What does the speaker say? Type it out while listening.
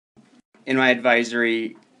in my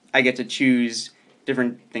advisory, I get to choose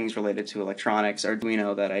different things related to electronics,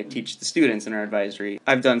 Arduino, that I teach the students in our advisory.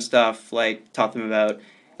 I've done stuff like taught them about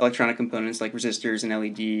electronic components like resistors and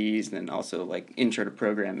LEDs, and then also like intro to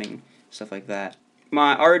programming, stuff like that.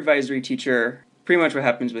 Our advisory teacher, pretty much what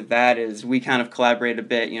happens with that is we kind of collaborate a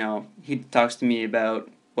bit. He talks to me about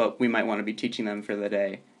what we might want to be teaching them for the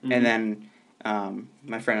day, and then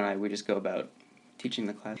my friend and I, we just go about teaching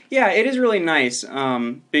the class. Yeah, it is really nice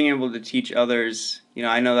being able to teach others.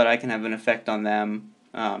 I know that I can have an effect on them,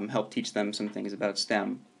 help teach them some things about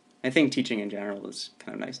STEM. I think teaching in general is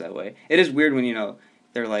kind of nice that way. It is weird when,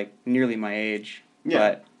 they're like nearly my age,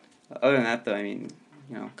 but other than that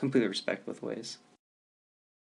though, completely respect both ways.